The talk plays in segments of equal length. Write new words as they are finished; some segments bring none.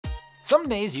Some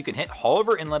days you can hit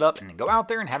Haulover Inlet up and go out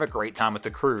there and have a great time with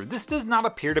the crew. This does not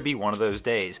appear to be one of those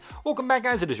days. Welcome back,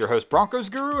 guys. It is your host Broncos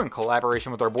Guru in collaboration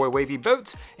with our boy Wavy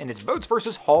Boats, and it's Boats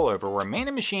vs. Haulover, where man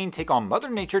and machine take on Mother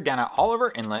Nature down at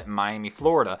Haulover Inlet in Miami,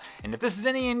 Florida. And if this is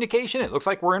any indication, it looks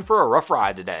like we're in for a rough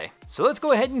ride today. So let's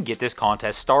go ahead and get this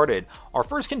contest started. Our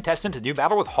first contestant to do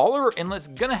battle with Haulover Inlet's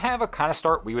gonna have a kind of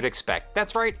start we would expect.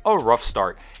 That's right, a rough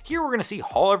start. Here we're gonna see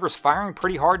Haulover's firing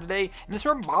pretty hard today, and this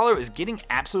Robalo is getting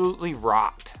absolutely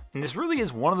rocked. And this really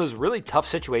is one of those really tough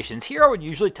situations. Here I would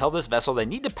usually tell this vessel they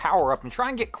need to power up and try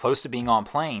and get close to being on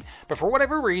plane. But for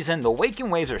whatever reason, the wake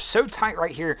and waves are so tight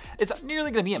right here, it's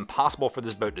nearly going to be impossible for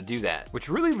this boat to do that. Which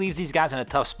really leaves these guys in a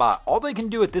tough spot. All they can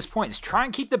do at this point is try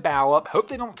and keep the bow up, hope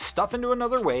they don't stuff into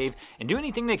another wave, and do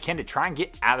anything they can to try and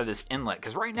get out of this inlet.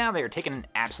 Because right now they are taking an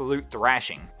absolute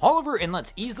thrashing. Haulover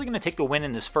Inlet's easily going to take the win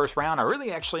in this first round. I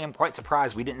really actually am quite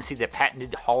surprised we didn't see the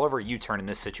patented Haulover U-turn in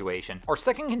this situation. Our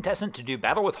second contestant to do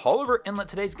battle with Haulover Inlet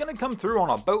today is going to come through on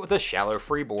a boat with a shallow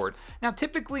freeboard. Now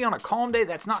typically on a calm day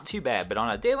that's not too bad, but on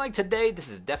a day like today this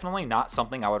is definitely not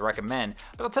something I would recommend.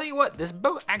 But I'll tell you what, this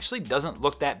boat actually doesn't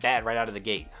look that bad right out of the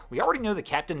gate. We already know the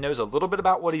captain knows a little bit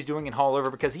about what he's doing in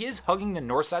Haulover because he is hugging the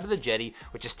north side of the jetty,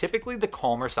 which is typically the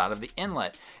calmer side of the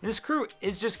inlet. And this crew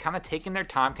is just kind of taking their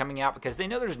time coming out because they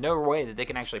know there's no way that they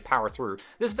can actually power through.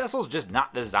 This vessel's just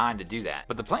not designed to do that.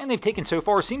 But the plan they've taken so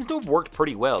far seems to have worked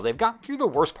pretty well. They've gotten through the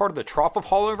worst part of the trough of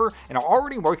Haulover and are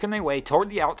already working their way toward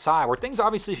the outside, where things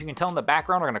obviously, if you can tell in the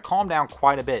background, are going to calm down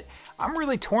quite a bit. I'm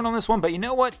really torn on this one, but you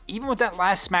know what? Even with that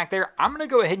last smack there, I'm going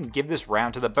to go ahead and give this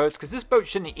round to the boats because this boat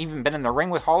shouldn't have even been in the ring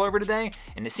with Haulover today,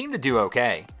 and it seemed to do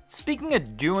okay. Speaking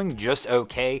of doing just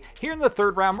okay, here in the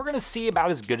third round, we're going to see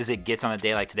about as good as it gets on a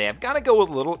day like today. I've got to go a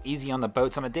little easy on the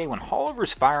boats on a day when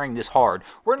Haulover's firing this hard.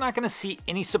 We're not going to see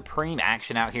any supreme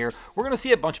action out here. We're going to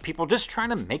see a bunch of people just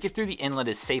trying to make it through the inlet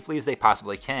as safely as they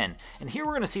possibly can. And here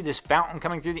we're going to see this fountain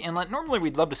coming through the inlet. Normally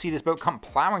we'd love to see this boat come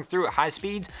plowing through at high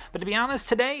speeds, but to be honest,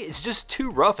 today it's just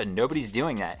too rough and nobody's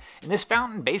doing that. And this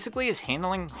fountain basically is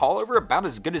handling Haulover about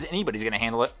as good as anybody's going to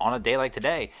handle it on a day like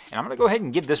today. And I'm going to go ahead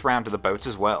and give this round to the boats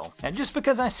as well. Now, just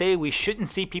because I say we shouldn't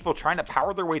see people trying to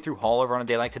power their way through Haulover on a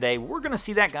day like today, we're going to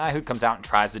see that guy who comes out and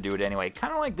tries to do it anyway,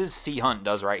 kind of like this Sea Hunt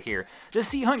does right here. This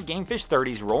Sea Hunt Gamefish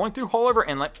 30s rolling through Haulover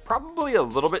Inlet, probably a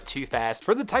little bit too fast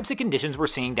for the types of conditions we're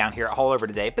seeing down here at Haulover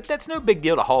today, but that's no big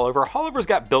deal to Haulover. Haulover's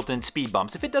got built-in speed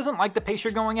bumps. If it doesn't like the pace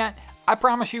you're going at, I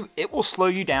promise you, it will slow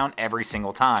you down every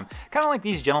single time. Kind of like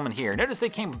these gentlemen here. Notice they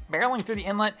came barreling through the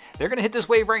inlet. They're going to hit this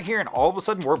wave right here, and all of a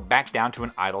sudden we're back down to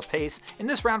an idle pace. And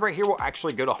this round right here will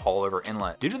actually go to Haulover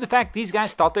Inlet. Due to the fact these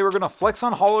guys thought they were going to flex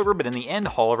on Haulover, but in the end,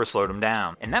 Haulover slowed them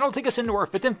down. And that'll take us into our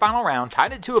fifth and final round,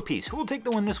 tied at 2 apiece. Who will take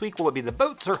the win this week? Will it be the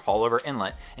boats or Haulover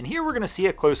Inlet? And here we're going to see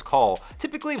a close call.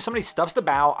 Typically, if somebody stuffs the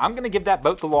bow, I'm going to give that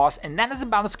boat the loss, and that is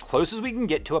about as close as we can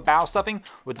get to a bow stuffing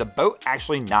with the boat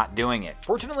actually not doing it.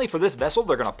 Fortunately for this vessel,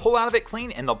 they're going to pull out of it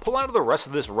clean, and they'll pull out of the rest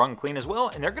of this run clean as well,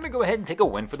 and they're going to go ahead and take a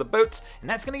win for the boats, and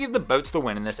that's going to give the boats the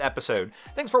win in this episode.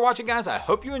 Thanks for watching, guys. I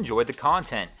hope you enjoyed the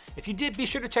content. If you did, be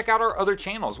sure to check out our other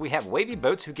channels. We have Wavy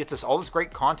Boats, who gets us all this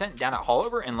great content down at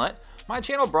Haulover Inlet. My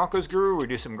channel, Broncos Guru, we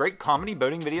do some great comedy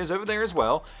boating videos over there as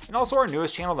well. And also our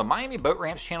newest channel, the Miami Boat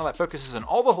Ramps channel, that focuses on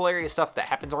all the hilarious stuff that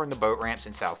happens on the boat ramps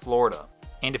in South Florida.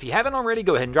 And if you haven't already,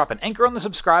 go ahead and drop an anchor on the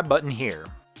subscribe button here.